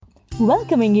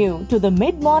welcoming you to the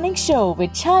mid-morning show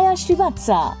with Chaya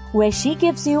Srivatsa, where she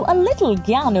gives you a little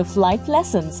gyan of life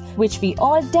lessons which we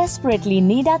all desperately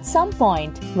need at some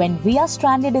point when we are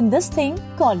stranded in this thing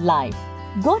called life.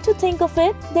 Go to think of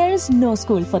it, there is no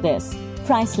school for this.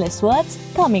 Priceless words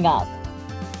coming up.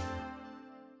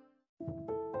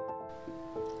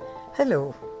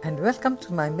 Hello and welcome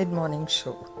to my mid-morning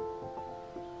show.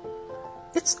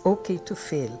 It's okay to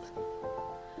fail.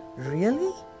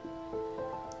 Really?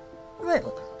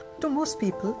 Well, to most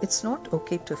people, it's not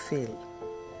okay to fail.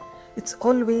 It's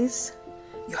always,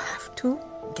 you have to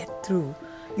get through,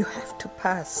 you have to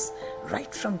pass.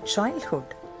 Right from childhood,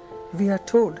 we are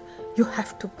told, you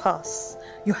have to pass,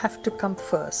 you have to come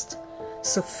first.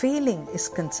 So failing is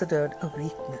considered a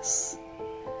weakness.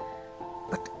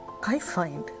 But I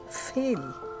find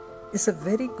fail is a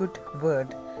very good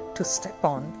word to step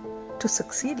on to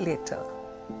succeed later.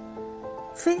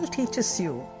 Fail teaches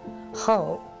you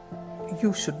how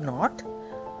you should not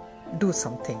do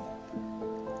something.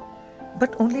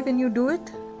 But only when you do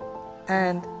it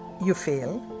and you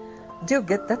fail, do you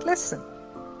get that lesson.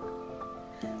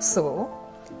 So,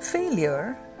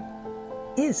 failure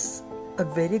is a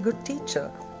very good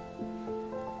teacher.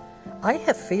 I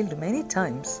have failed many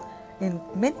times in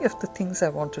many of the things I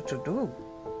wanted to do.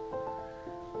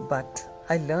 But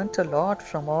I learned a lot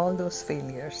from all those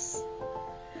failures.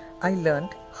 I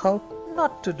learned how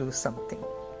not to do something.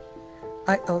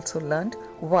 I also learned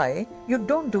why you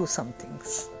don't do some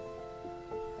things.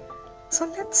 So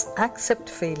let's accept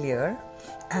failure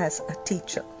as a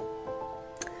teacher.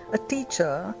 A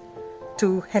teacher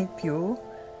to help you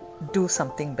do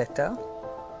something better,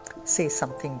 say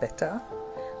something better,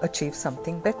 achieve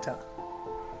something better.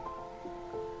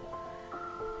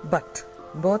 But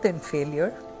more than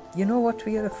failure, you know what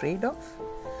we are afraid of?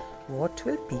 What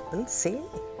will people say?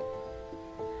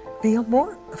 We are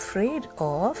more afraid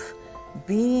of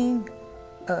being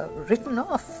written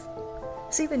off.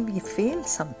 See, when we fail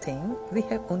something, we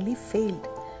have only failed.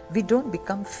 We don't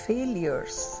become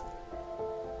failures.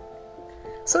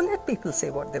 So let people say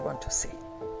what they want to say.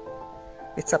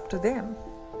 It's up to them.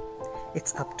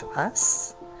 It's up to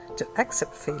us to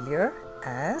accept failure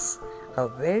as a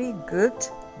very good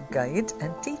guide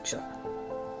and teacher.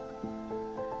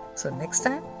 So next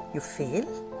time you fail,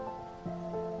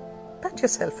 pat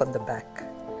yourself on the back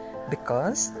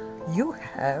because you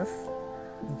have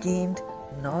gained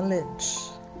knowledge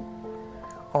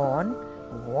on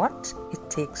what it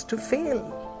takes to fail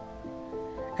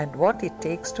and what it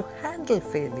takes to handle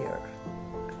failure.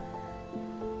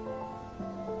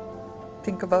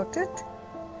 Think about it,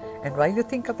 and while you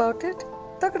think about it,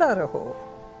 tagda raho.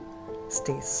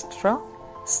 Stay strong,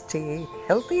 stay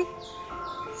healthy,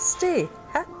 stay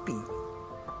happy.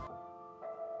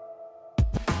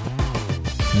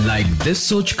 Like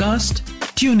this Sochcast?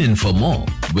 Tune in for more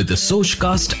with the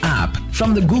Sochcast app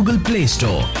from the Google Play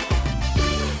Store.